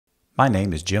My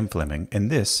name is Jim Fleming, and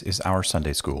this is Our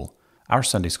Sunday School. Our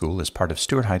Sunday School is part of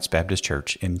Stuart Heights Baptist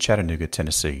Church in Chattanooga,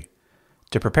 Tennessee.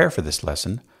 To prepare for this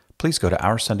lesson, please go to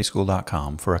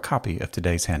OurSundaySchool.com for a copy of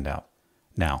today's handout.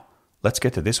 Now, let's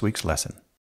get to this week's lesson.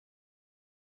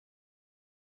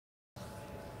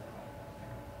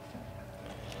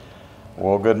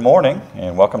 Well, good morning,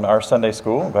 and welcome to Our Sunday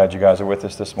School. I'm glad you guys are with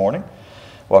us this morning.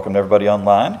 Welcome to everybody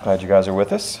online. Glad you guys are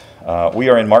with us. We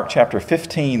are in Mark chapter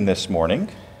 15 this morning.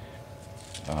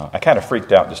 I kind of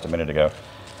freaked out just a minute ago.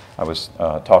 I was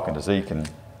talking to Zeke, and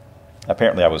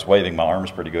apparently I was waving my arms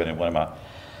pretty good, and one of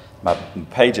my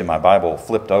page in my Bible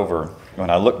flipped over. When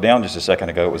I looked down just a second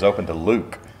ago, it was open to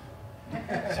Luke.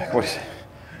 I was like,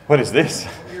 what is this?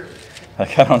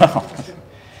 Like, I don't know.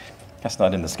 That's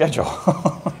not in the schedule.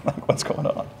 Like, what's going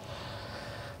on?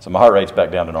 So my heart rate's back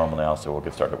down to normal now, so we'll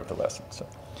get started with the lesson.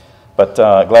 But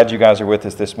glad you guys are with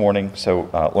us this morning. So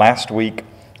last week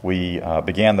we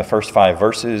began the first 5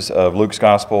 verses of Luke's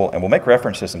Gospel, and we'll make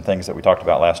reference to some things that we talked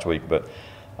about last week. But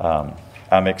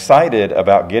I'm excited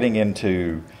about getting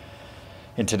into,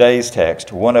 in today's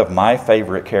text, one of my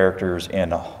favorite characters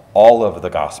in all of the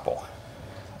Gospel,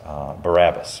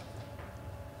 Barabbas.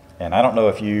 And I don't know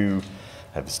if you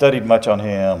have studied much on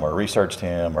him or researched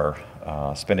him or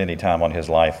spent any time on his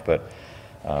life, but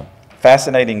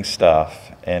fascinating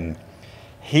stuff. And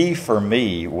he, for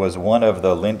me, was one of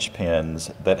the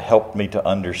linchpins that helped me to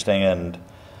understand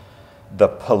the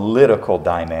political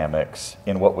dynamics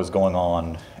in what was going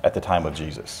on at the time of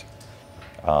Jesus.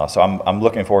 So I'm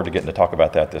looking forward to getting to talk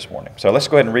about that this morning. So let's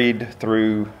go ahead and read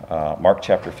through Mark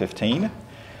chapter 15.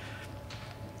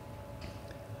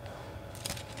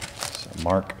 So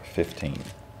Mark 15.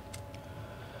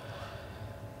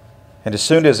 And as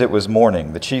soon as it was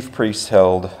morning, the chief priests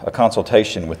held a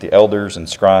consultation with the elders and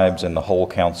scribes and the whole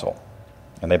council.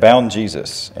 And they bound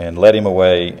Jesus and led him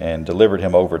away and delivered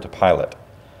him over to Pilate.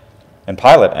 And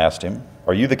Pilate asked him,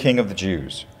 "Are you the king of the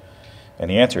Jews?"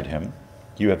 And he answered him,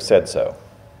 "You have said so."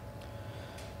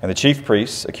 And the chief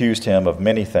priests accused him of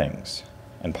many things.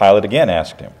 And Pilate again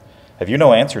asked him, "Have you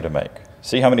no answer to make?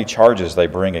 See how many charges they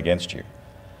bring against you."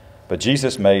 But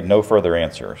Jesus made no further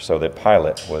answer, so that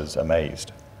Pilate was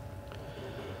amazed.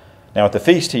 Now at the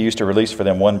feast he used to release for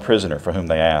them one prisoner for whom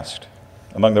they asked.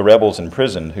 Among the rebels in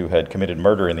prison who had committed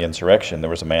murder in the insurrection, there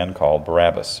was a man called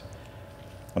Barabbas.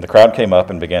 And the crowd came up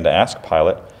and began to ask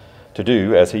Pilate to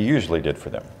do as he usually did for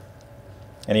them.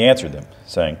 And he answered them,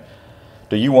 saying,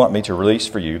 "Do you want me to release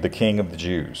for you the king of the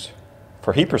Jews?"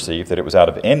 For he perceived that it was out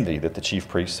of envy that the chief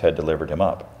priests had delivered him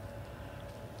up.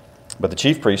 But the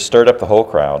chief priests stirred up the whole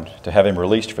crowd to have them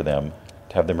release for them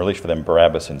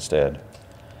Barabbas instead.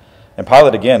 And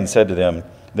Pilate again said to them,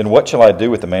 "Then what shall I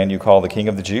do with the man you call the king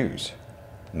of the Jews?"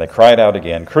 And they cried out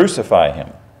again, "Crucify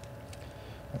him."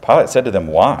 And Pilate said to them,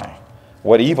 "Why?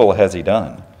 What evil has he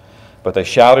done?" But they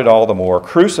shouted all the more,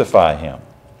 "Crucify him."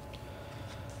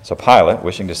 So Pilate,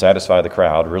 wishing to satisfy the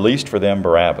crowd, released for them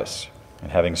Barabbas,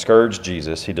 and having scourged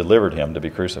Jesus, he delivered him to be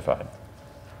crucified.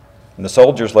 And the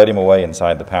soldiers led him away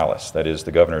inside the palace, that is,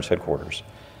 the governor's headquarters.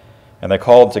 And they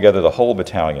called together the whole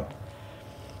battalion.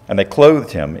 And they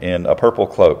clothed him in a purple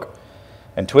cloak,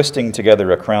 and twisting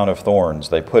together a crown of thorns,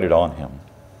 they put it on him.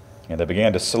 And they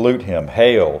began to salute him,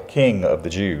 "Hail, King of the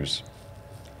Jews!"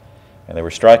 And they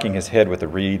were striking his head with a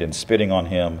reed and spitting on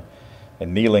him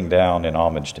and kneeling down in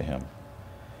homage to him.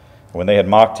 And when they had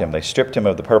mocked him, they stripped him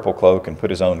of the purple cloak and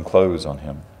put his own clothes on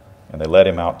him. And they led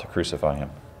him out to crucify him.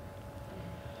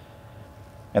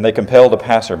 And they compelled a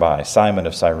passerby, Simon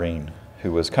of Cyrene,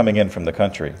 who was coming in from the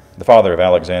country, the father of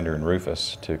Alexander and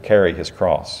Rufus, to carry his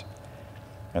cross.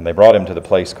 And they brought him to the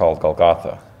place called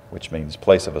Golgotha, which means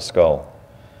place of a skull.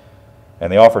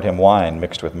 And they offered him wine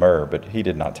mixed with myrrh, but he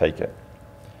did not take it.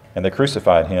 And they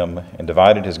crucified him and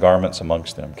divided his garments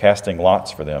amongst them, casting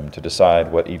lots for them to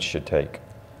decide what each should take.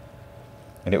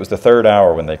 And it was the 3rd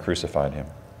hour when they crucified him.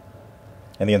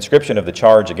 And the inscription of the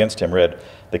charge against him read,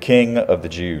 "The King of the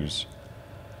Jews."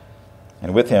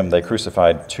 And with him they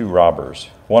crucified 2 robbers,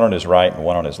 one on his right and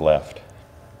one on his left.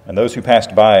 And those who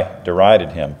passed by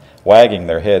derided him, wagging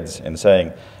their heads and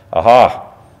saying, "Aha,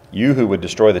 you who would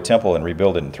destroy the temple and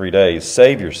rebuild it in 3 days,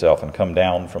 save yourself and come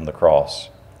down from the cross."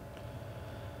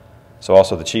 So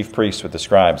also the chief priests with the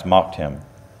scribes mocked him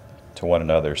to one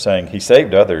another, saying, "He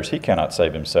saved others, he cannot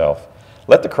save himself.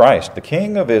 Let the Christ, the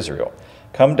King of Israel,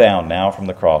 come down now from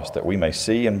the cross, that we may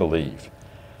see and believe."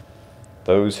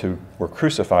 Those who were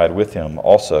crucified with him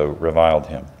also reviled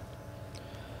him.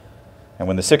 And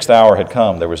when the 6th hour had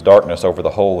come, there was darkness over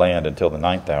the whole land until the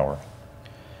 9th hour.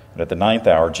 And at the 9th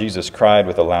hour, Jesus cried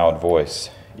with a loud voice,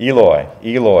 "Eloi,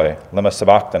 Eloi, lema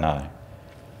sabachthani,"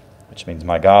 which means,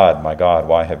 my God,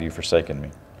 why have you forsaken me?"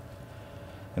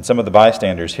 And some of the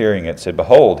bystanders, hearing it, said,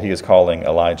 "Behold, he is calling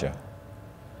Elijah."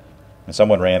 And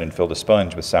someone ran and filled a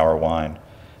sponge with sour wine,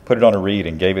 put it on a reed,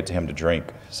 and gave it to him to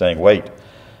drink, saying, "Wait,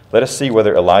 let us see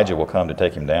whether Elijah will come to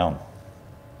take him down."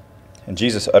 And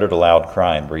Jesus uttered a loud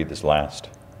cry and breathed his last.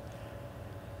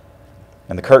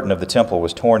 And the curtain of the temple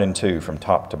was torn in two from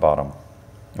top to bottom.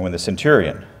 And when the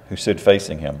centurion, who stood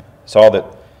facing him, saw that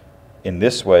in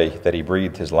this way that he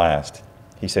breathed his last,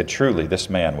 he said, "Truly, this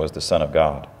man was the Son of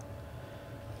God."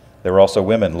 There were also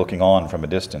women looking on from a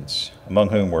distance, among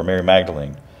whom were Mary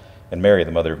Magdalene and Mary,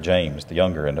 the mother of James, the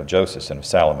younger, and of Joseph, and of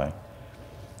Salome.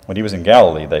 When he was in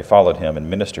Galilee, they followed him and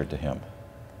ministered to him.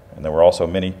 And there were also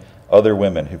many other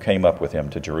women who came up with him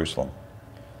to Jerusalem.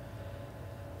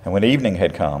 And when evening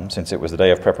had come, since it was the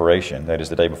day of preparation, that is,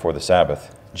 the day before the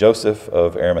Sabbath, Joseph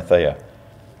of Arimathea,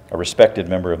 a respected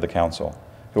member of the council,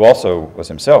 who also was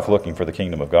himself looking for the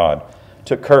kingdom of God,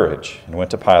 took courage and went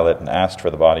to Pilate and asked for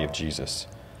the body of Jesus.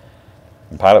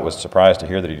 And Pilate was surprised to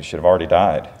hear that he should have already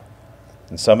died.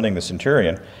 And summoning the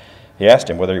centurion, he asked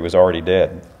him whether he was already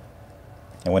dead.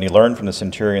 And when he learned from the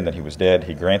centurion that he was dead,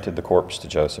 he granted the corpse to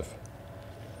Joseph.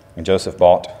 And Joseph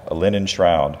bought a linen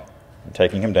shroud, and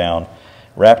taking him down,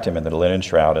 wrapped him in the linen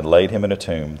shroud, and laid him in a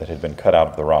tomb that had been cut out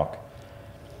of the rock.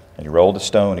 And he rolled a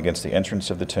stone against the entrance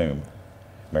of the tomb.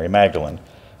 Mary Magdalene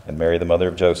and Mary, the mother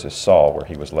of Joseph, saw where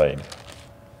he was laid.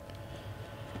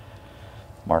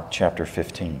 Mark chapter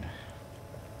 15.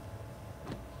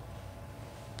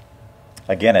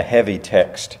 Again, a heavy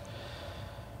text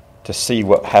to see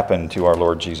what happened to our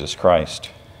Lord Jesus Christ.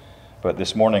 But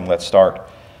this morning, let's start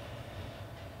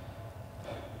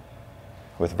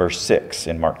with verse 6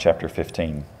 in Mark chapter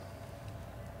 15.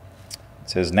 It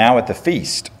says, "Now at the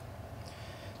feast."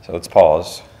 So let's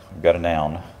pause. We've got a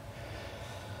noun.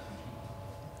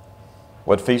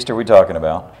 What feast are we talking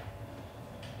about?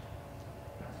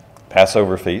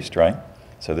 Passover feast, right?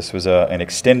 So this was an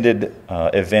extended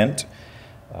event,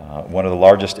 one of the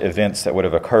largest events that would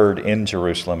have occurred in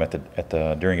Jerusalem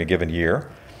during a given year.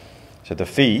 So the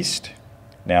feast.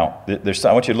 Now,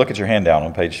 I want you to look at your handout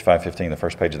on page 515, the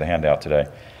first page of the handout today.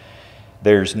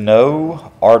 There's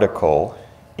no article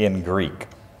in Greek.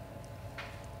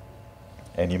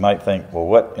 And you might think, well,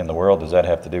 what in the world does that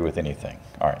have to do with anything?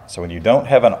 All right, so when you don't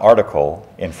have an article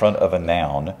in front of a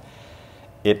noun,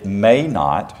 it may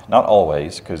not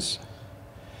always, because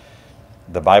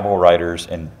the Bible writers,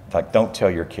 and don't tell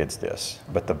your kids this,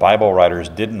 but the Bible writers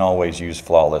didn't always use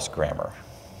flawless grammar,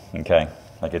 okay?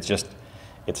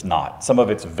 It's not. Some of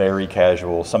it's very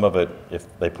casual. Some of it, if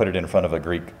they put it in front of a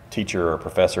Greek teacher or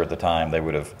professor at the time, they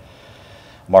would have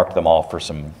marked them off for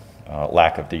some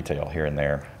lack of detail here and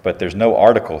there. But there's no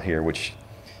article here which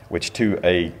to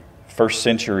a first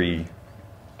century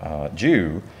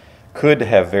Jew could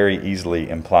have very easily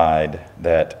implied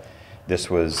that this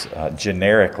was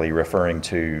generically referring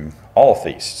to all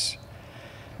feasts.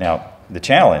 Now, the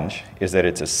challenge is that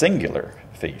it's a singular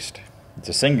feast. It's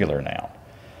a singular noun.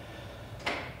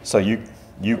 So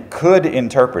you could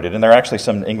interpret it, and there are actually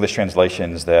some English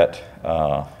translations that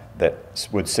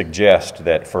would suggest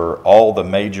that for all the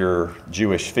major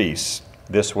Jewish feasts,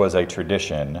 this was a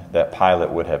tradition that Pilate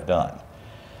would have done.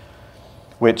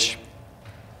 Which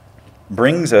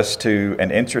brings us to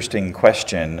an interesting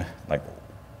question, like,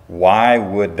 why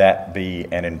would that be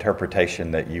an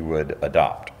interpretation that you would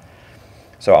adopt?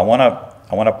 So I want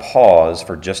to pause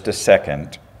for just a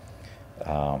second.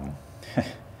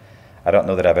 I don't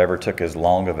know that I've ever took as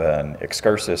long of an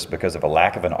excursus because of a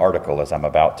lack of an article as I'm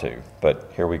about to,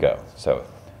 but here we go. So,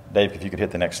 Dave, if you could hit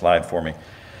the next slide for me.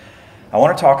 I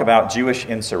want to talk about Jewish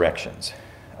insurrections.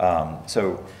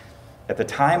 So, at the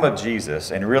time of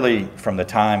Jesus, and really from the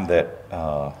time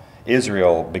that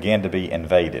Israel began to be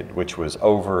invaded, which was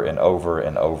over and over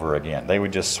and over again, they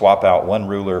would just swap out one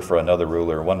ruler for another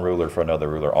ruler, one ruler for another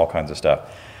ruler, all kinds of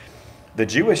stuff. The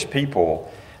Jewish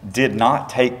people did not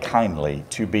take kindly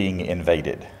to being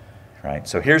invaded, right?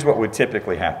 So here's what would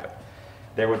typically happen.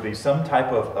 There would be some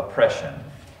type of oppression,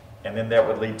 and then that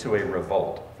would lead to a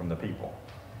revolt from the people.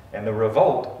 And the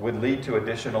revolt would lead to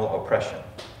additional oppression.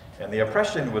 And the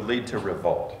oppression would lead to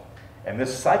revolt. And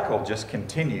this cycle just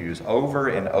continues over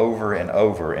and over and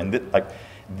over. And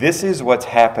this is what's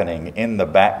happening in the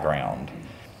background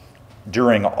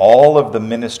during all of the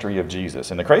ministry of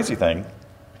Jesus. And the crazy thing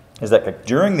is that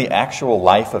during the actual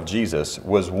life of Jesus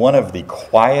was one of the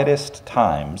quietest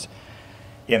times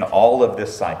in all of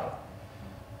this cycle.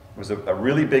 It was a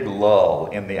really big lull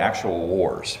in the actual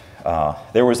wars.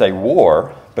 There was a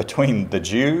war between the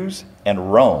Jews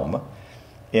and Rome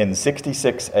in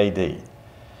 66 AD.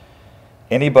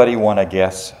 Anybody want to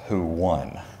guess who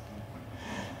won?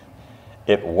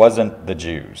 It wasn't the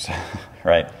Jews,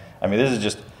 right? I mean, this is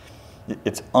just,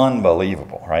 it's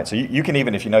unbelievable, right? So you can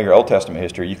even, if you know your Old Testament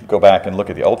history, you can go back and look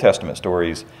at the Old Testament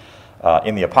stories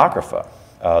in the Apocrypha,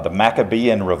 the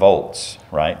Maccabean revolts,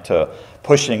 right, to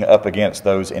pushing up against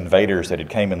those invaders that had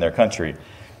came in their country.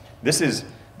 This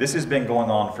has been going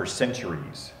on for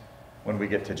centuries when we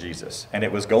get to Jesus, and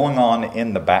it was going on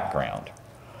in the background.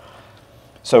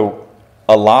 So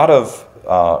a lot of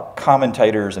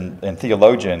commentators and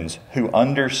theologians who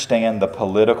understand the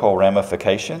political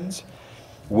ramifications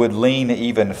would lean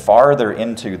even farther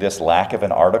into this lack of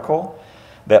an article,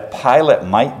 that Pilate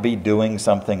might be doing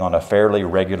something on a fairly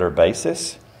regular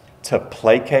basis to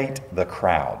placate the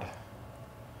crowd,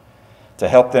 to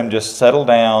help them just settle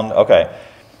down. Okay,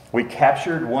 we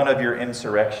captured one of your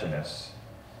insurrectionists,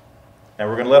 and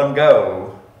we're going to let them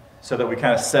go so that we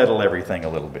kind of settle everything a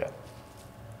little bit.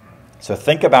 So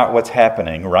think about what's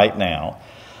happening right now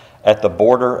at the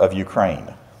border of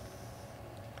Ukraine.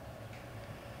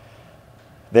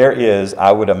 There is,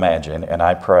 I would imagine, and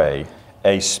I pray,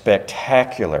 a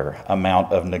spectacular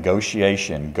amount of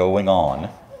negotiation going on.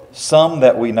 Some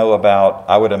that we know about,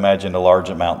 I would imagine a large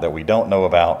amount that we don't know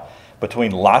about,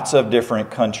 between lots of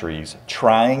different countries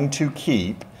trying to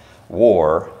keep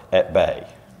war at bay.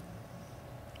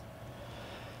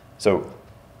 So,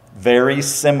 very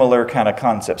similar kind of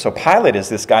concept. So Pilate is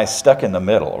this guy stuck in the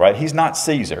middle, right? He's not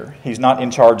Caesar. He's not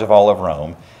in charge of all of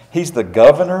Rome. He's the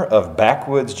governor of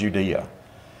backwoods Judea.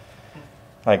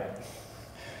 Like,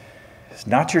 it's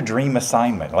not your dream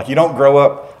assignment. Like, you don't grow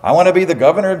up, I want to be the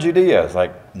governor of Judea. It's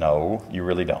like, no, you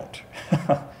really don't.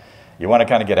 You want to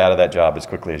kind of get out of that job as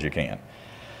quickly as you can.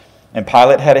 And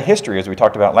Pilate had a history, as we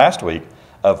talked about last week,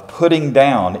 of putting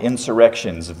down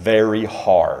insurrections very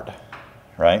hard,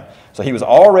 right? So he was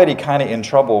already kind of in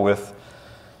trouble with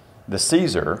the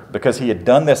Caesar because he had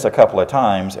done this a couple of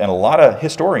times, and a lot of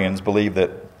historians believe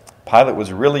that Pilate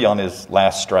was really on his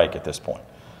last strike at this point.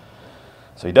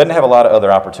 So he doesn't have a lot of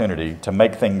other opportunity to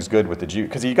make things good with the Jews,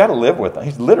 because you got to live with them.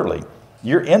 He's literally,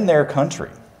 you're in their country.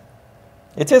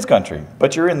 It's his country,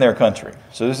 but you're in their country.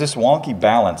 So there's this wonky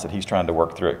balance that he's trying to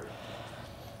work through.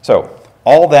 So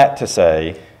all that to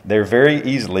say, there very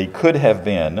easily could have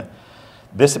been,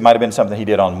 this might have been something he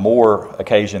did on more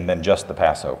occasion than just the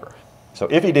Passover. So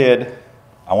if he did,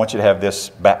 I want you to have this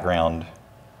background,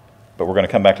 but we're going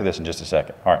to come back to this in just a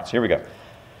second. All right, so here we go.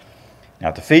 Now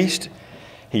at the feast,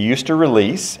 he used to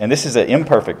release, and this is an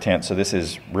imperfect tense, so this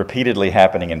is repeatedly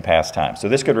happening in past time. So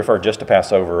this could refer just to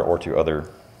Passover or to other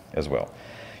as well.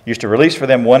 Used to release for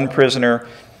them one prisoner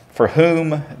for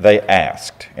whom they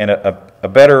asked. And a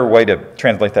better way to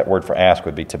translate that word for ask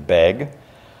would be to beg.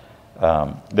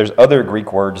 There's other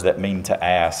Greek words that mean to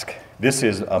ask. This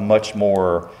is a much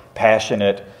more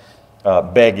passionate,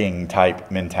 begging type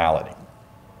mentality.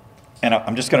 And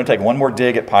I'm just going to take one more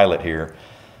dig at Pilate here.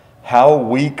 How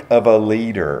weak of a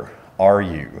leader are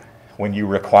you when you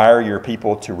require your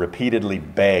people to repeatedly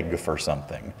beg for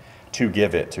something to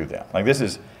give it to them? Like, this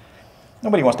is,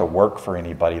 nobody wants to work for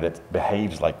anybody that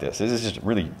behaves like this. This is just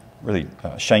really, really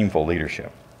shameful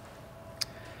leadership.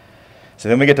 So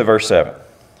then we get to verse 7.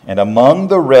 And among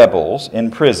the rebels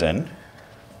in prison,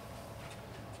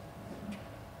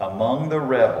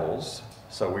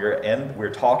 so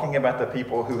we're talking about the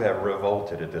people who have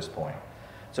revolted at this point.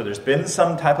 So there's been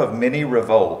some type of mini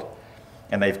revolt,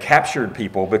 and they've captured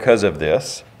people because of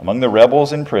this. Among the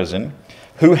rebels in prison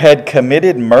who had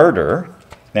committed murder.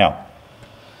 Now,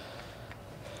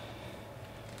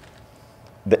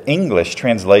 the English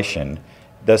translation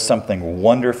does something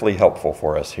wonderfully helpful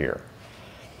for us here.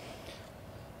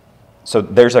 So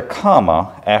there's a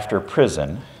comma after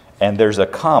prison, and there's a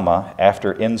comma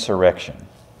after insurrection.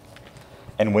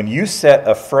 And when you set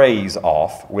a phrase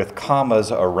off with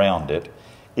commas around it,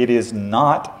 it is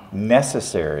not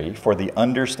necessary for the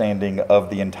understanding of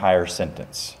the entire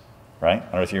sentence, right? I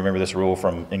don't know if you remember this rule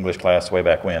from English class way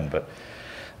back when, but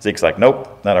Zeke's like,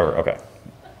 nope, not over, okay.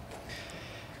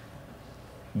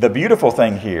 The beautiful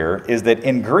thing here is that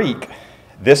in Greek,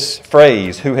 this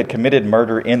phrase, who had committed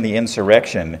murder in the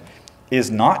insurrection, is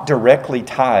not directly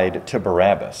tied to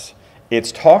Barabbas.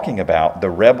 It's talking about the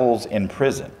rebels in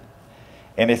prison.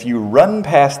 And if you run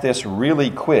past this really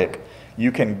quick,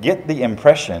 you can get the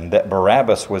impression that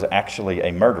Barabbas was actually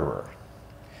a murderer.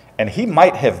 And he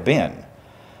might have been,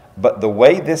 but the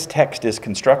way this text is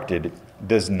constructed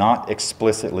does not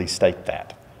explicitly state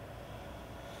that.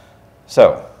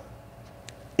 So,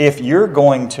 if you're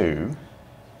going to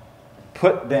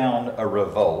put down a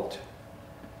revolt,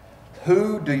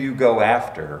 who do you go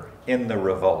after in the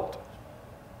revolt?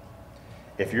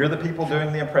 If you're the people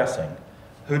doing the oppressing,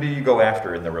 who do you go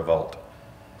after in the revolt?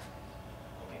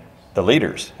 The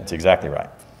leaders. That's exactly right.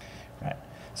 Right.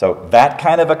 So that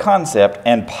kind of a concept,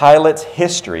 and Pilate's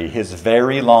history, his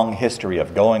very long history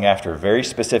of going after very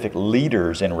specific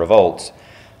leaders in revolts,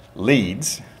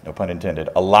 leads, no pun intended,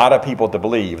 a lot of people to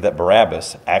believe that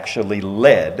Barabbas actually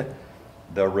led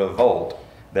the revolt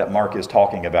that Mark is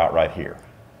talking about right here.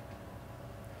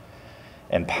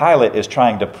 And Pilate is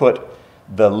trying to put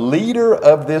the leader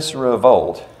of this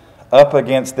revolt up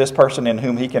against this person in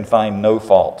whom he can find no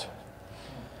fault.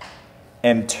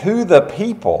 And to the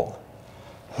people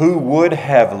who would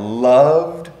have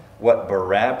loved what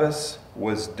Barabbas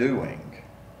was doing,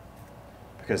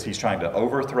 because he's trying to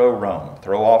overthrow Rome,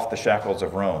 throw off the shackles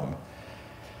of Rome,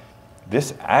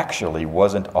 this actually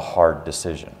wasn't a hard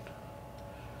decision.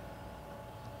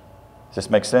 Does this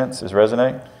make sense? Does it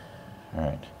resonate? All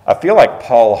right. I feel like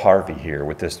Paul Harvey here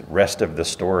with this rest of the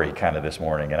story kind of this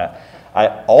morning. And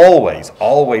I always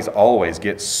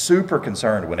get super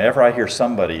concerned whenever I hear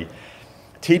somebody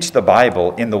teach the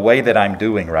Bible in the way that I'm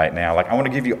doing right now. Like, I want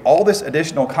to give you all this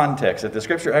additional context that the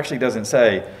Scripture actually doesn't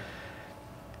say.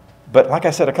 But like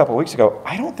I said a couple of weeks ago,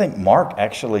 I don't think Mark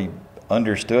actually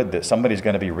understood that somebody's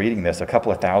going to be reading this a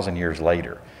couple of thousand years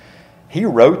later. He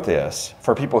wrote this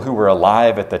for people who were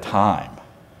alive at the time,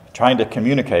 trying to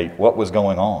communicate what was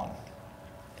going on.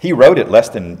 He wrote it less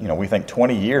than, we think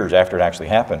 20 years after it actually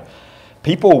happened.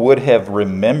 People would have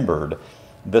remembered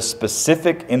the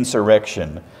specific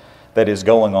insurrection that is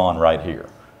going on right here.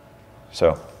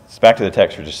 So, it's back to the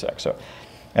text for just a sec.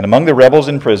 And among the rebels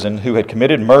in prison who had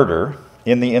committed murder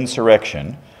in the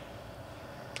insurrection,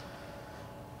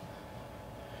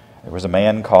 there was a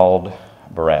man called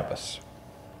Barabbas.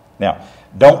 Now,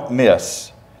 don't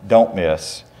miss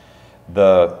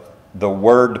the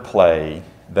word play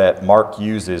that Mark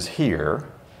uses here.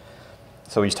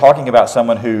 So he's talking about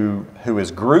someone who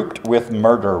is grouped with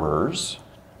murderers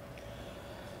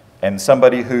and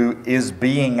somebody who is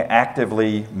being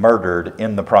actively murdered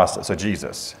in the process. So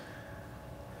Jesus.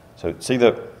 So see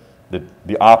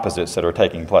the opposites that are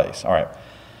taking place. All right.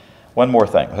 One more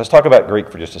thing. Let's talk about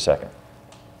Greek for just a second.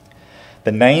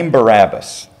 The name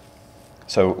Barabbas.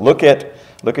 So look at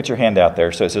your handout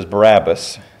there. So it says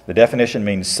Barabbas. The definition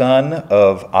means son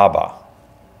of Abba.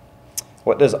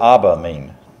 What does Abba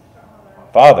mean?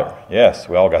 Father. Yes,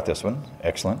 we all got this one.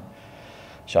 Excellent.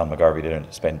 Sean McGarvey did a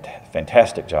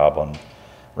fantastic job on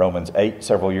Romans 8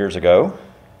 several years ago.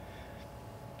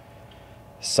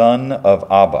 Son of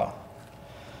Abba.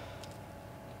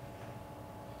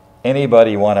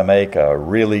 Anybody want to make a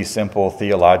really simple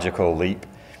theological leap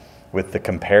with the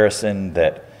comparison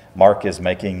that Mark is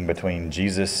making between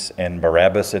Jesus and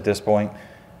Barabbas at this point?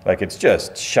 Like, it's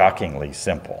just shockingly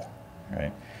simple,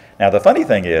 right? Now, the funny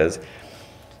thing is,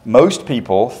 most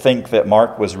people think that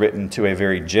Mark was written to a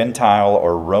very Gentile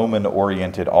or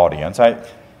Roman-oriented audience. I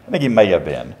think he may have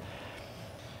been.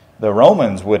 The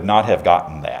Romans would not have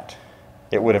gotten that.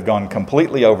 It would have gone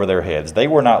completely over their heads. They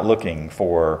were not looking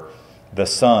for the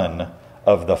Son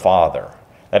of the Father.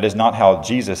 That is not how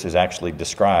Jesus is actually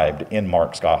described in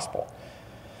Mark's Gospel.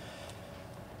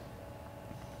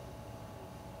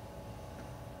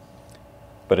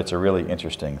 But it's a really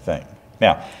interesting thing.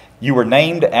 Now, you were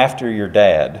named after your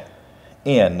dad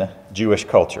in Jewish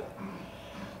culture.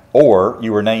 Or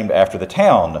you were named after the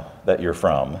town that you're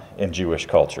from in Jewish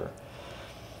culture.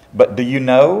 But do you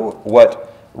know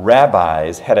what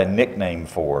rabbis had a nickname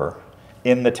for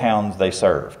in the towns they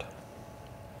served?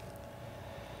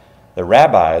 The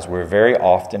rabbis were very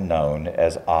often known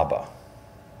as Abba.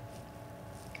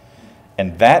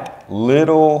 And that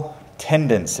little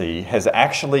tendency has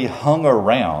actually hung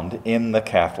around in the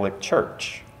Catholic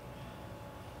Church.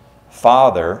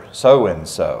 Father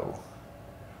so-and-so,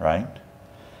 right?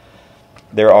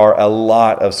 There are a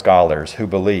lot of scholars who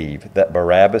believe that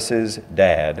Barabbas's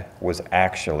dad was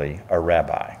actually a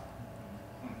rabbi.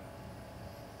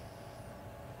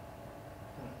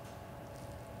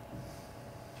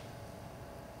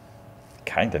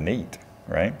 Kind of neat,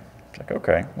 right? It's like,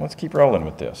 okay, let's keep rolling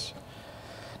with this.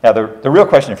 Now, the real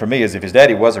question for me is, if his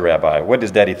daddy was a rabbi, what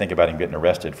does daddy think about him getting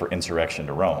arrested for insurrection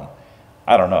to Rome?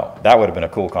 I don't know. That would have been a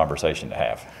cool conversation to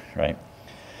have, right?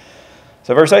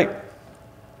 So verse 8.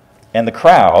 And the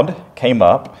crowd came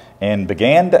up and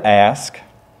began to ask,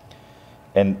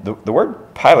 and the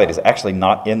word Pilate is actually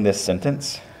not in this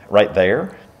sentence right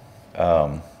there,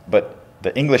 but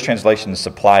the English translations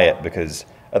supply it because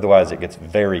otherwise it gets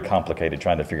very complicated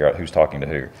trying to figure out who's talking to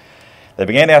who. They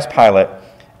began to ask Pilate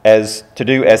to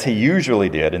do as he usually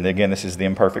did, and again, this is the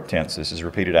imperfect tense, this is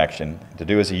repeated action, to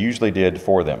do as he usually did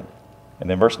for them. And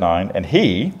then verse 9, and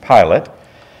he, Pilate,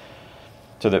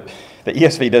 so the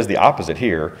ESV does the opposite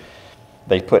here.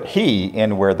 They put he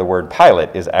in where the word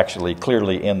Pilate is actually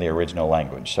clearly in the original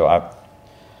language. So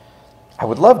I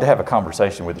would love to have a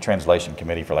conversation with the translation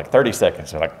committee for like 30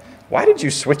 seconds. They're like, why did you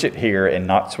switch it here and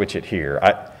not switch it here?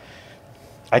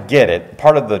 I get it.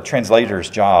 Part of the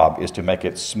translator's job is to make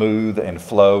it smooth and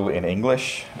flow in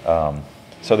English.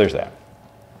 So there's that.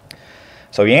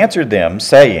 So he answered them,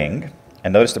 saying,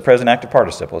 and notice the present active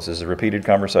participle. This is a repeated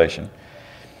conversation.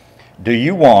 Do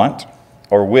you want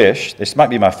or wish? This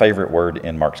might be my favorite word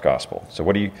in Mark's gospel. So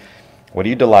what do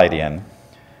you delight in?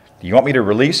 Do you want me to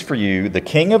release for you the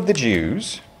King of the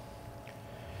Jews?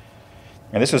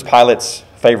 And this was Pilate's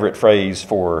favorite phrase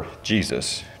for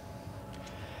Jesus,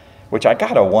 which I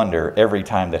gotta wonder every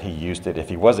time that he used it if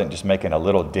he wasn't just making a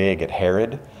little dig at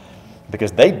Herod,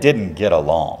 because they didn't get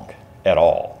along at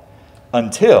all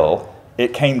until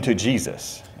it came to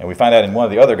Jesus. And we find out in one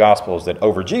of the other Gospels that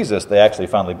over Jesus, they actually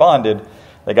finally bonded.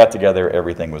 They got together,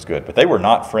 everything was good. But they were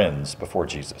not friends before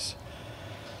Jesus,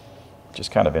 which is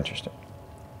kind of interesting.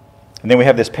 And then we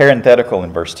have this parenthetical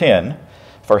in verse 10.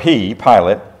 For he,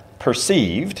 Pilate,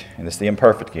 perceived, and this is the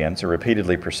imperfect again, so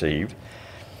repeatedly perceived,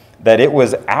 that it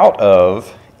was out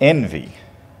of envy.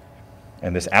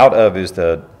 And this out of is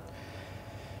the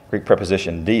Greek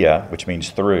preposition dia, which means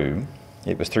through.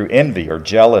 It was through envy or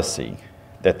jealousy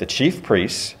that the chief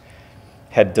priests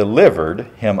had delivered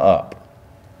him up.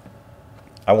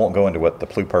 I won't go into what the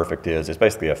pluperfect is. It's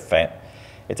basically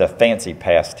it's a fancy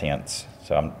past tense,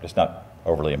 so it's not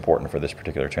overly important for this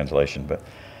particular translation.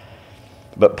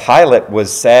 But Pilate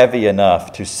was savvy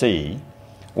enough to see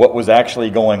what was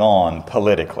actually going on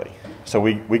politically. So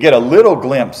we get a little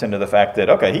glimpse into the fact that,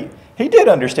 okay, he did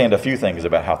understand a few things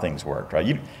about how things worked,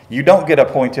 right? You don't get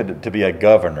appointed to be a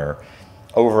governor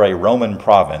over a Roman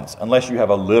province unless you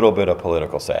have a little bit of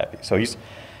political savvy. So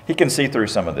he can see through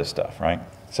some of this stuff, right?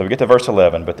 So we get to verse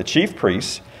 11. But the chief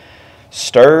priests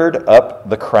stirred up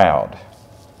the crowd.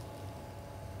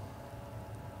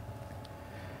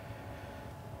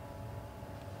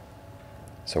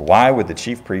 So why would the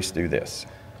chief priests do this?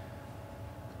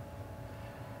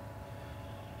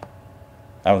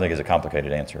 I don't think it's a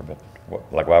complicated answer, but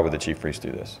why would the chief priests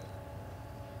do this?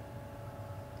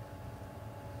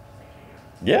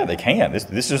 Yeah, they can.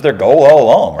 This is their goal all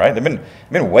along, right? They've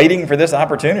been waiting for this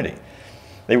opportunity.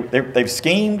 They've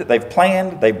schemed, they've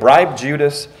planned, they've bribed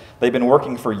Judas. They've been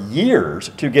working for years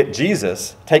to get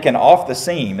Jesus taken off the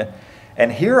scene.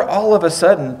 And here, all of a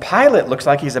sudden, Pilate looks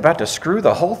like he's about to screw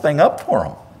the whole thing up for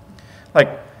him.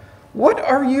 Like, what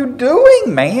are you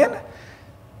doing, man?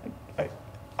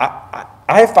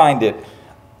 I find it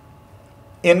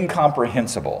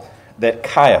incomprehensible that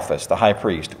Caiaphas, the high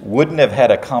priest, wouldn't have had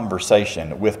a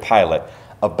conversation with Pilate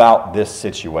about this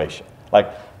situation.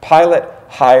 Like, Pilate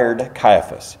hired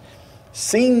Caiaphas.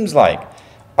 Seems like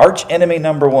arch enemy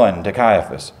number one to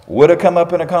Caiaphas would have come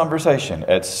up in a conversation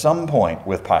at some point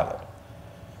with Pilate.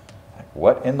 Like,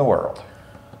 what in the world?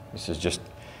 This is just...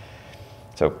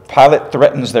 So Pilate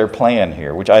threatens their plan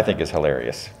here, which I think is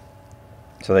hilarious.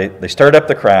 So they stirred up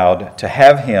the crowd to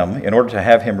have him, in order to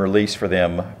have him release for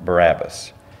them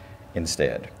Barabbas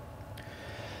instead.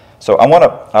 So I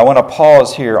want to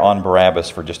pause here on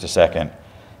Barabbas for just a second,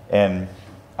 and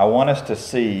I want us to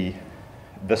see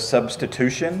the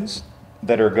substitutions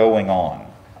that are going on.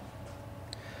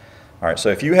 All right, so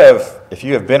if you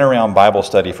have been around Bible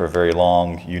study for very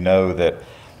long, you know that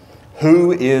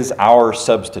who is our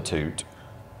substitute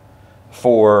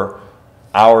for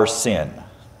our sin?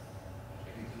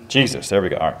 Jesus. There we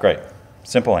go. All right, great.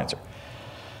 Simple answer.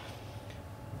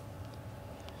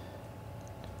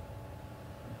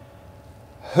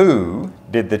 Who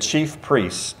did the chief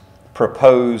priests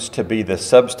propose to be the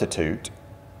substitute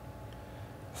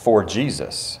for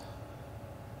Jesus?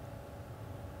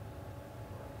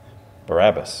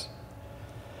 Barabbas.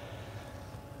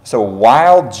 So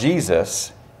while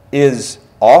Jesus is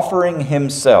offering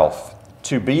himself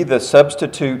to be the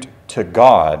substitute to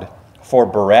God for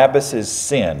Barabbas'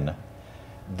 sin,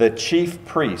 the chief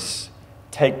priests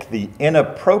take the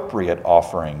inappropriate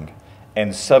offering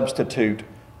and substitute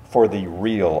for the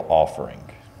real offering.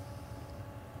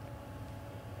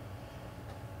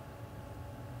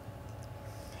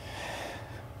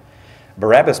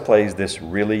 Barabbas plays this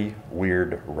really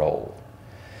weird role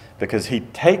because he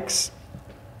takes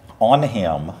on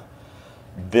him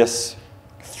this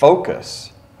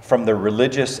focus from the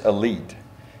religious elite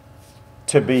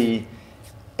to be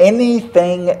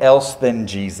anything else than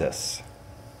Jesus.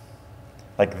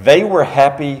 Like, they were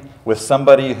happy with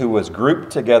somebody who was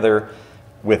grouped together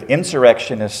with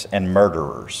insurrectionists and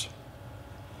murderers.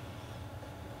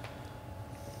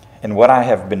 And what I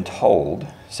have been told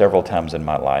several times in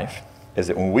my life is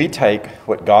that when we take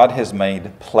what God has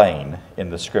made plain in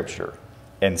the Scripture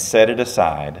and set it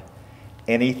aside,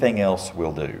 anything else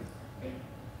will do.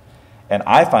 And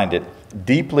I find it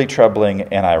deeply troubling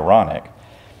and ironic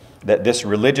that this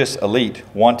religious elite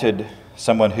wanted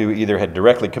someone who either had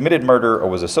directly committed murder or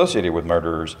was associated with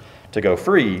murderers to go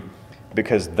free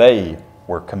because they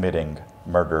were committing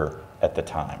murder at the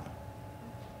time.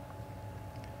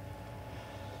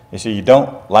 You see, you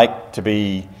don't like to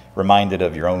be reminded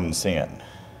of your own sin.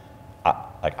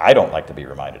 I don't like to be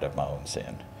reminded of my own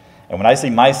sin. And when I see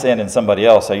my sin in somebody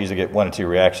else, I usually get one of two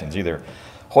reactions. Either,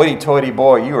 hoity-toity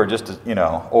boy, you are just,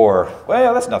 or,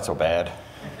 well, that's not so bad.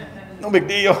 No big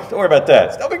deal. Don't worry about that.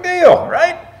 It's no big deal,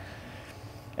 right?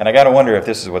 And I got to wonder if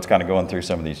this is what's kind of going through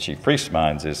some of these chief priests'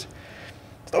 minds is,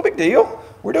 it's no big deal.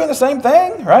 We're doing the same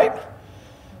thing, right?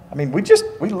 I mean, we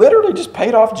literally just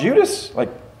paid off Judas like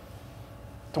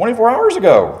 24 hours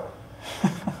ago.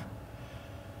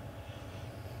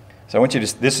 So I want you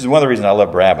to, this is one of the reasons I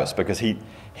love Barabbas, because he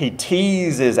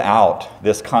teases out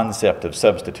this concept of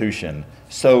substitution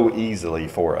so easily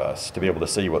for us to be able to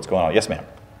see what's going on. Yes, ma'am?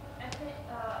 I think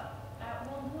at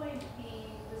one point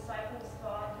the disciples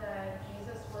thought that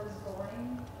Jesus was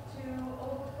going to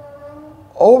overthrow Rome.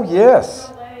 Oh, yes.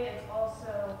 In a way, it's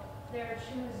also they're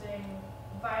choosing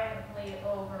violently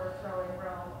overthrowing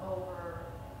Rome over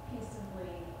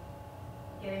peaceably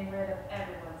getting rid of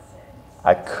everyone's sins.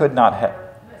 I could not have...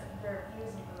 They're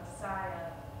using the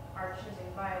Messiah, are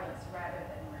choosing violence rather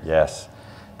than mercy. Yes.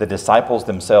 The disciples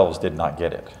themselves did not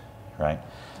get it, right?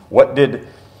 What did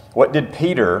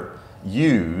Peter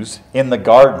use in the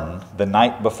garden the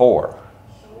night before?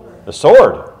 The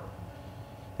sword.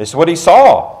 It's what he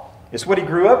saw. It's what he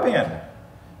grew up in.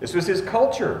 This was his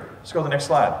culture. Let's go to the next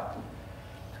slide.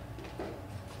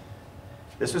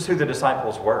 This is who the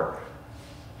disciples were.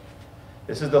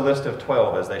 This is the list of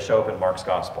 12 as they show up in Mark's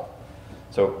gospel.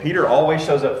 So Peter always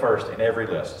shows up first in every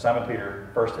list. Simon Peter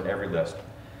first in every list.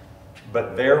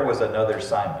 But there was another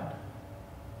Simon.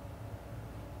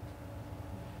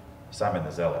 Simon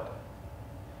the Zealot.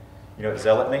 You know what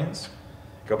zealot means?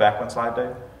 Go back one slide,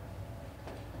 Dave.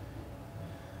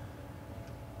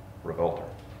 Revolter.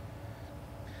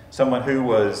 Someone who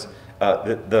was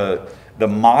the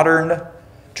modern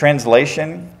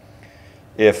translation,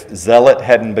 if zealot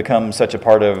hadn't become such a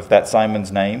part of that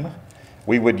Simon's name,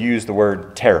 we would use the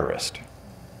word terrorist.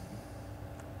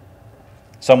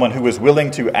 Someone who was willing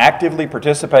to actively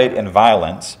participate in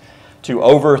violence to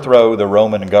overthrow the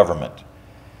Roman government.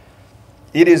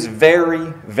 It is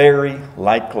very, very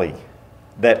likely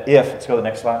that let's go to the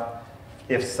next slide,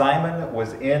 if Simon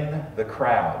was in the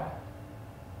crowd,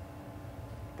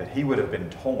 that he would have been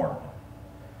torn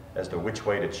as to which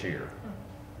way to cheer.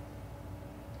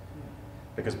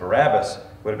 Because Barabbas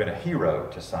would have been a hero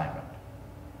to Simon.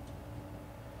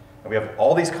 And we have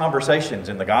all these conversations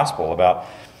in the gospel about,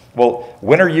 well,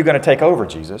 when are you going to take over,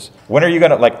 Jesus? When are you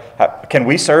going to, can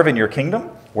we serve in your kingdom?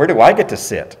 Where do I get to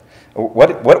sit?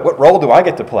 What role do I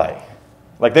get to play?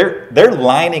 Like they're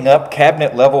lining up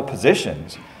cabinet level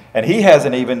positions, and he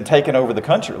hasn't even taken over the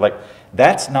country. Like,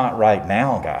 that's not right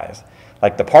now, guys.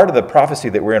 Like, the part of the prophecy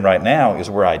that we're in right now is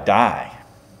where I die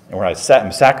and where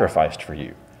I'm sacrificed for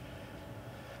you.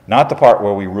 Not the part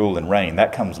where we rule and reign.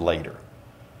 That comes later.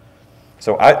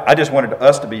 So I just wanted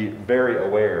us to be very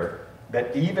aware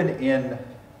that even in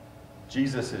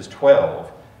Jesus'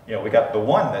 12, we got the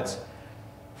one that's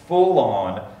full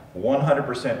on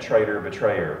 100% traitor,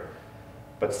 betrayer.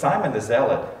 But Simon the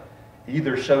Zealot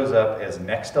either shows up as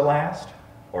next to last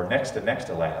or next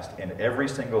to last in every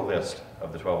single list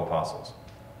of the 12 apostles.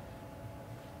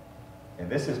 And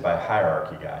this is by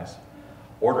hierarchy, guys.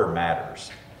 Order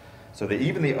matters. So that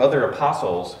even the other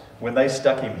apostles, when they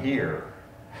stuck him here,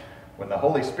 when the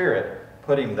Holy Spirit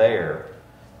put him there,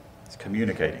 it's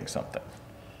communicating something.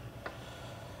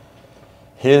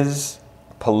 His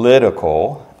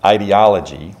political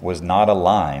ideology was not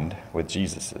aligned with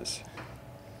Jesus's,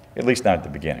 at least not at the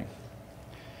beginning.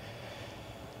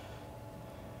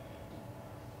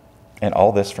 And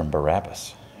all this from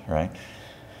Barabbas, right?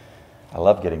 I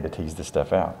love getting to tease this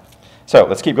stuff out. So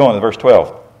let's keep going to verse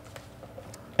 12.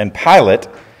 And Pilate,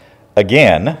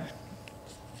 again,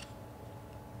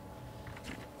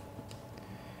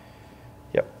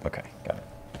 okay, got it.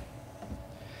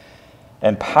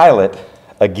 And Pilate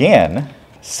again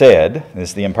said, this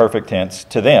is the imperfect tense,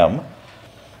 to them,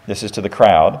 this is to the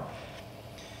crowd,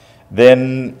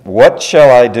 then what shall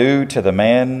I do to the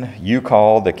man you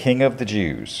call the King of the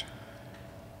Jews?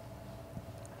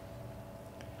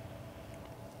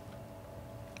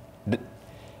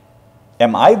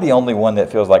 Am I the only one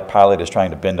that feels like Pilate is trying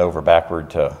to bend over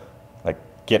backward to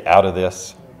get out of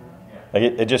this?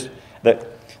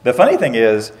 The funny thing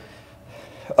is,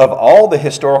 of all the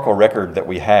historical record that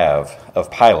we have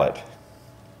of Pilate,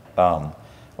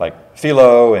 like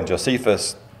Philo and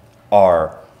Josephus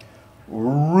are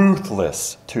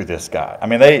ruthless to this guy. I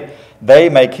mean, they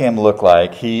make him look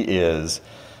like he is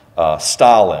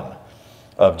Stalin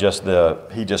of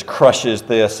he just crushes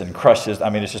this and crushes, I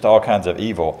mean, it's just all kinds of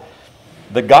evil.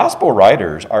 The gospel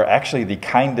writers are actually the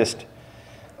kindest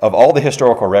of all the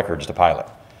historical records to Pilate,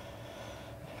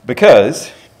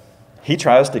 because he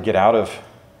tries to get out of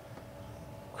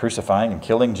crucifying and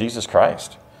killing Jesus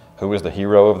Christ, who is the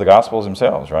hero of the Gospels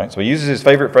themselves, right? So he uses his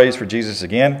favorite phrase for Jesus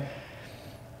again.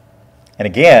 And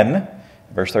again,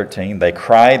 verse 13, they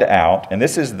cried out, and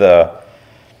this is actually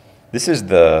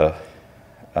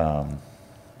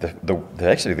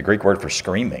the Greek word for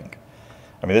screaming.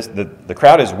 I mean, the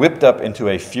crowd is whipped up into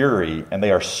a fury, and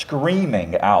they are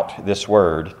screaming out this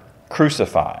word,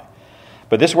 crucify.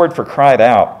 But this word for cried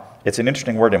out, it's an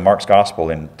interesting word in Mark's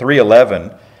Gospel. In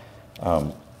 3:11,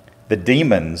 the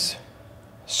demons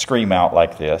scream out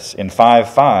like this. In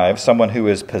 5:5, someone who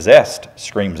is possessed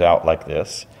screams out like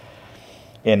this.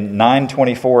 In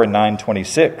 9:24 and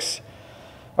 9:26,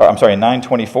 in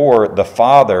 9:24, the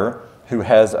father who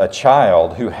has a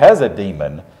child who has a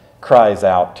demon cries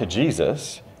out to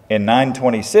Jesus. In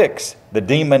 9:26, the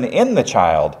demon in the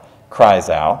child cries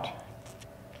out.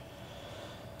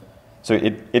 So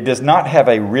it does not have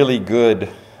a really good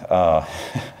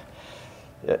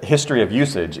history of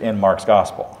usage in Mark's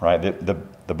Gospel, right?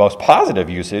 The most positive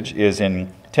usage is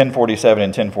in 10:47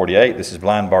 and 10:48. This is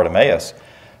blind Bartimaeus,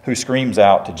 who screams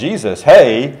out to Jesus,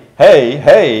 "Hey, hey,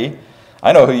 hey,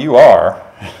 I know who you are.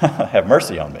 Have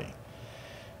mercy on me."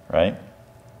 Right?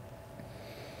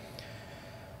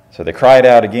 So they cried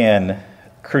out again,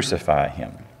 "Crucify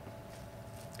him."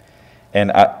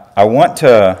 And I want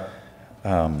to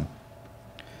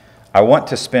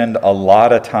spend a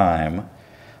lot of time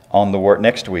on the word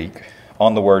next week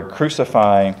on the word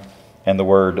crucify and the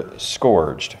word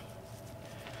scourged,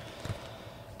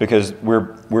 because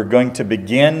we're going to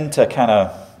begin to kind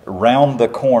of round the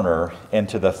corner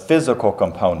into the physical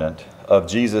component of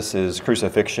Jesus'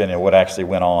 crucifixion and what actually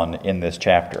went on in this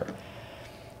chapter.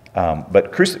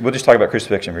 But we'll just talk about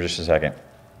crucifixion for just a second.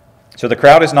 So the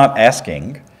crowd is not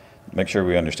asking, make sure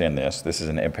we understand this is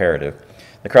an imperative.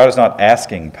 The crowd is not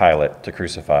asking Pilate to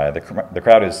crucify. The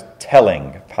crowd is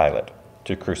telling Pilate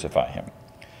to crucify him.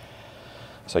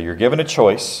 So you're given a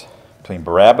choice between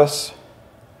Barabbas,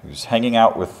 who's hanging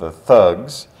out with the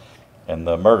thugs and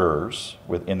the murderers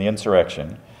in the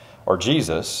insurrection, or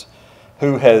Jesus,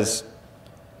 who has,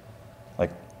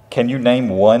 can you name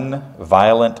one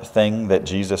violent thing that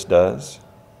Jesus does?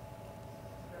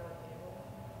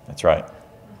 That's right.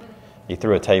 He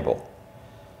threw a table.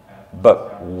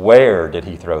 But where did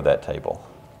he throw that table?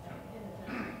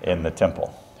 In the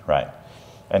temple, right?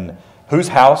 And whose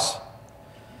house?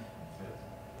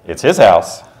 It's his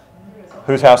house.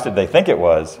 Whose house did they think it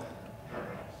was?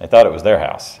 They thought it was their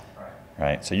house,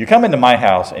 right? So you come into my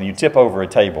house and you tip over a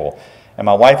table, and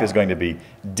my wife is going to be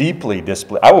deeply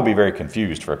displeased. I will be very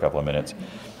confused for a couple of minutes.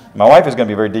 My wife is going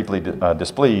to be very deeply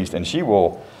displeased, and she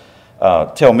will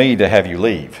tell me to have you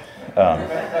leave.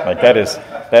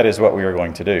 That is what we are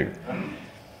going to do.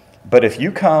 But if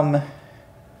you come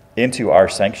into our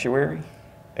sanctuary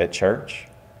at church,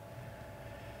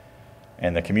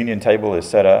 and the communion table is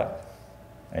set up,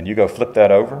 and you go flip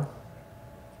that over,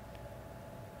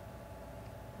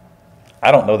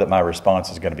 I don't know that my response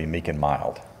is going to be meek and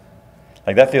mild.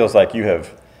 That feels like you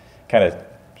have kind of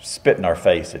spit in our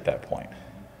face at that point,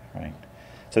 right?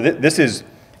 So this is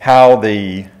how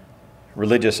the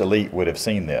religious elite would have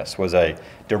seen this, was a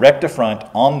direct affront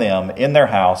on them in their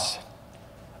house,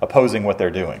 opposing what they're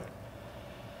doing.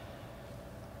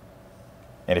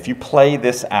 And if you play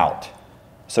this out,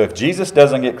 so if Jesus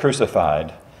doesn't get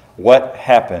crucified, what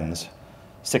happens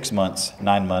 6 months,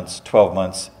 9 months, 12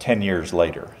 months, 10 years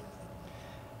later?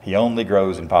 He only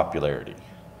grows in popularity,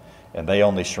 and they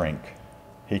only shrink.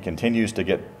 He continues to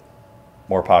get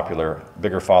more popular,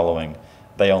 bigger following.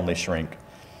 They only shrink.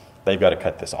 They've got to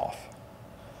cut this off.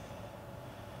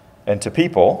 And to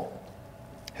people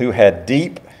who had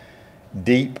deep,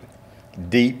 deep,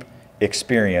 deep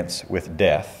experience with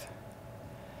death,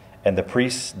 and the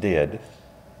priests did,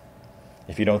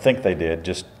 if you don't think they did,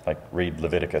 just read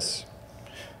Leviticus,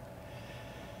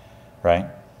 right?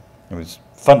 It was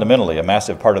fundamentally a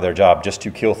massive part of their job just to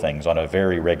kill things on a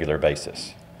very regular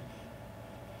basis.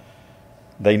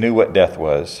 They knew what death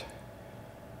was.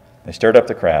 They stirred up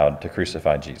the crowd to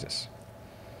crucify Jesus.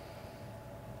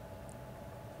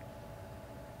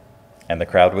 And the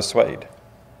crowd was swayed.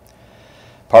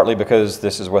 Partly because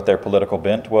this is what their political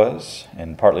bent was,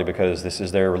 and partly because this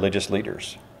is their religious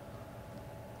leaders.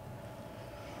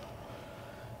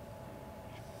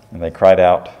 And they cried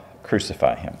out,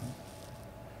 crucify him.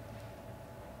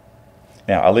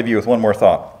 Now, I'll leave you with one more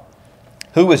thought.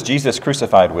 Who was Jesus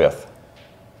crucified with?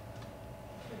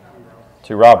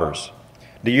 Two robbers.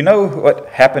 Do you know what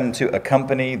happened to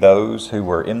accompany those who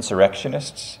were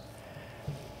insurrectionists?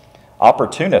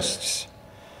 Opportunists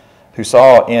who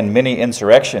saw in many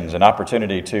insurrections an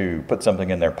opportunity to put something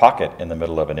in their pocket in the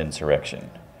middle of an insurrection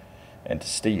and to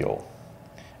steal.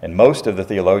 And most of the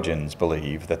theologians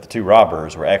believe that the two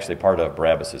robbers were actually part of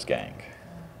Barabbas' gang.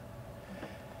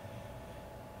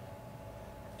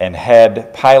 And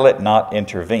had Pilate not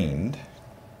intervened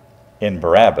in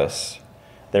Barabbas,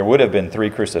 there would have been 3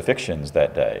 crucifixions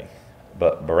that day,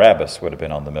 but Barabbas would have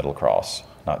been on the middle cross,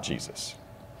 not Jesus.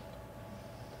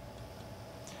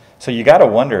 So you got to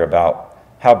wonder about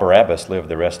how Barabbas lived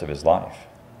the rest of his life.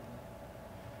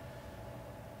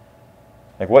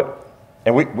 Like what?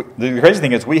 And the crazy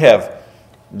thing is we have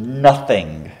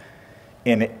nothing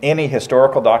in any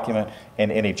historical document, in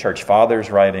any church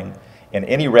fathers writing, in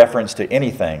any reference to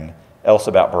anything else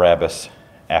about Barabbas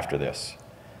after this.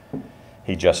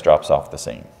 He just drops off the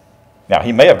scene. Now,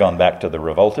 he may have gone back to the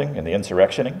revolting and the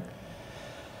insurrectioning,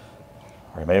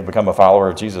 or he may have become a follower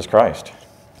of Jesus Christ.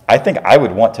 I think I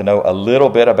would want to know a little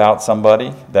bit about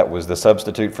somebody that was the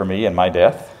substitute for me in my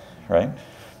death, right?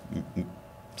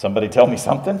 Somebody tell me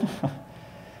something.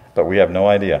 But we have no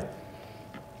idea.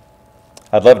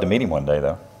 I'd love to meet him one day,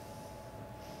 though.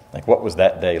 Like, what was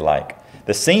that day like?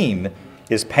 The scene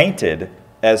is painted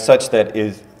as such that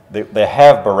they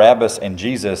have Barabbas and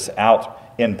Jesus out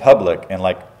in public and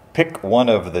like, pick one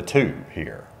of the two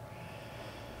here.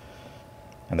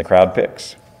 And the crowd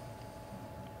picks.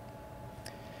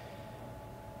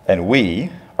 And we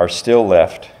are still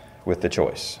left with the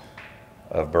choice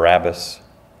of Barabbas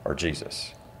or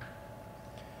Jesus.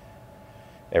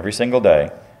 Every single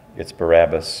day, it's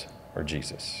Barabbas or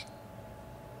Jesus.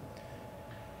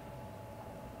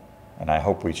 And I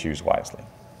hope we choose wisely.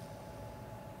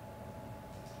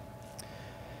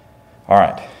 All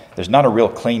right. There's not a real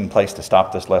clean place to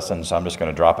stop this lesson, so I'm just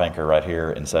going to drop anchor right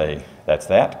here and say that's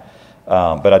that.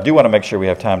 But I do want to make sure we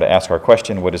have time to ask our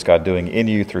question, what is God doing in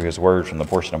you through his word from the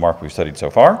portion of Mark we've studied so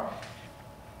far?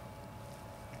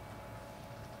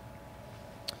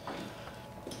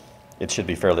 It should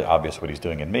be fairly obvious what he's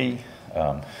doing in me.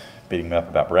 Beating me up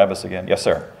about Barabbas again. Yes,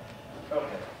 sir. Okay.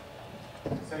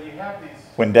 So you have these...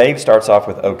 When Dave starts off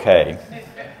with okay,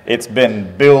 it's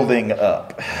been building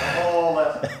up. The whole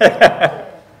lesson.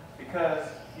 Because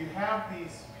you have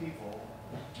these people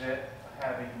that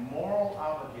have a moral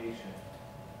obligation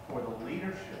for the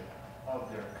leadership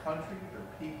of their country, their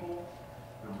people,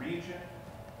 the region.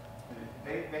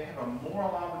 They have a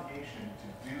moral obligation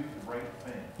to do the right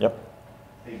thing. Yep.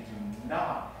 They do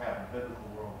not have a biblical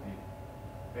worldview.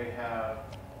 They have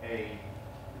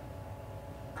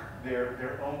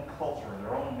their own culture,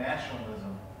 their own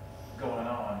nationalism going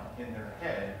on in their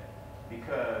head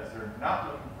because they're not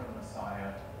looking for the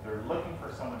Messiah. They're looking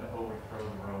for someone to overthrow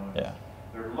the Romans. Yeah.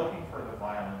 They're looking for the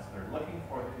violence. They're looking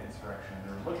for the insurrection.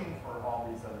 They're looking for all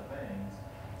these other things.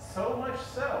 So much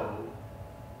so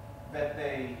that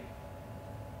they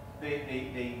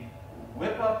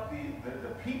whip up the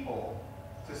people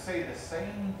to say the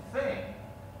same thing,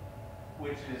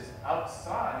 which is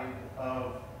outside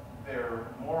of their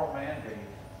moral mandate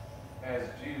as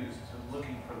Jews to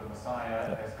looking for the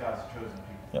Messiah as God's chosen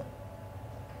people. Yep.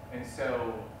 And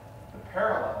so the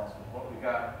parallels with what we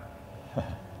got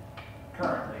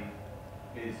currently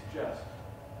is just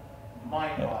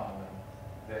mind-boggling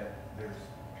that there's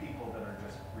people that are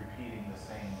just repeating the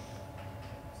same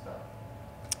stuff.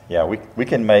 Yeah, we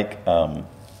can make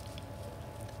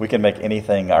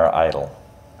anything our idol.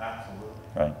 Absolutely.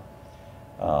 Right?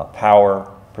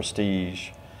 Power,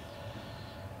 prestige,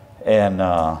 and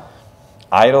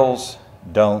idols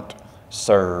don't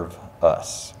serve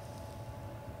us.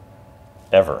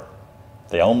 Ever.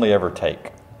 They only ever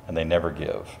take, and they never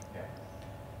give.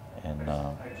 Yeah. And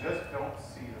I just don't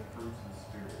see the fruits of the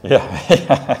Spirit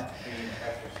yeah, being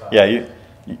exercised. yeah.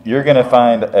 You're going to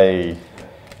find a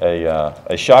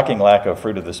shocking lack of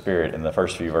fruit of the Spirit in the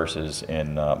first few verses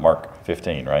in Mark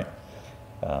 15, right?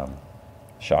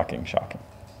 Shocking.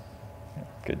 Yeah,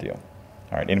 good deal.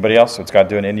 All right. Anybody else? What's God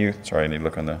doing in you? Sorry, I need to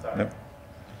look on the.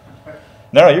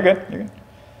 No, you're good. You're good.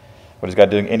 What is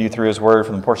God doing in you through his word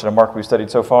from the portion of Mark we've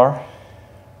studied so far?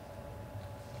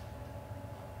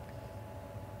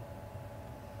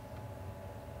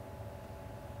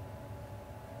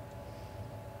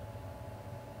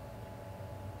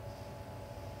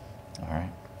 All right.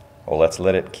 Well, let's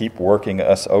let it keep working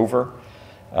us over,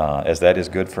 as that is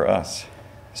good for us.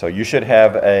 So you should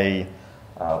have a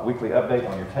weekly update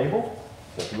on your table.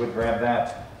 So if you would grab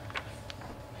that.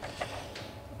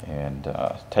 and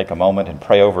take a moment and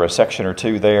pray over a section or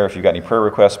two there. If you've got any prayer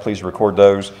requests, please record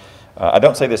those. I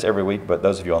don't say this every week, but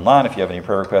those of you online, if you have any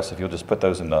prayer requests, if you'll just put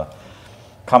those in the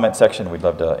comment section, we'd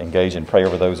love to engage and pray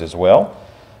over those as well.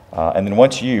 And then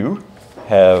once you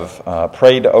have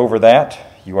prayed over that,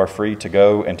 you are free to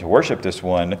go and to worship this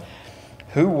one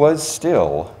who was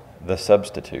still the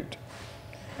substitute.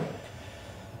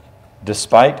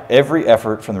 Despite every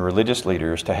effort from the religious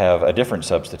leaders to have a different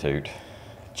substitute,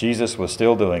 Jesus was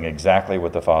still doing exactly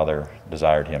what the Father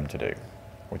desired him to do,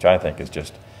 which I think is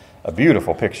just a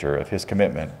beautiful picture of his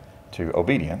commitment to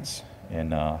obedience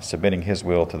in submitting his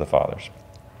will to the Father's.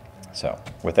 So,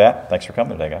 with that, thanks for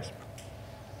coming today, guys.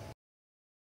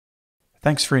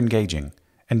 Thanks for engaging,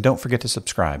 and don't forget to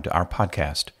subscribe to our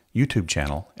podcast, YouTube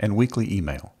channel, and weekly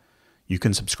email. You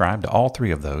can subscribe to all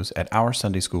three of those at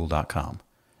OurSundaySchool.com.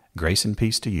 Grace and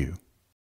peace to you.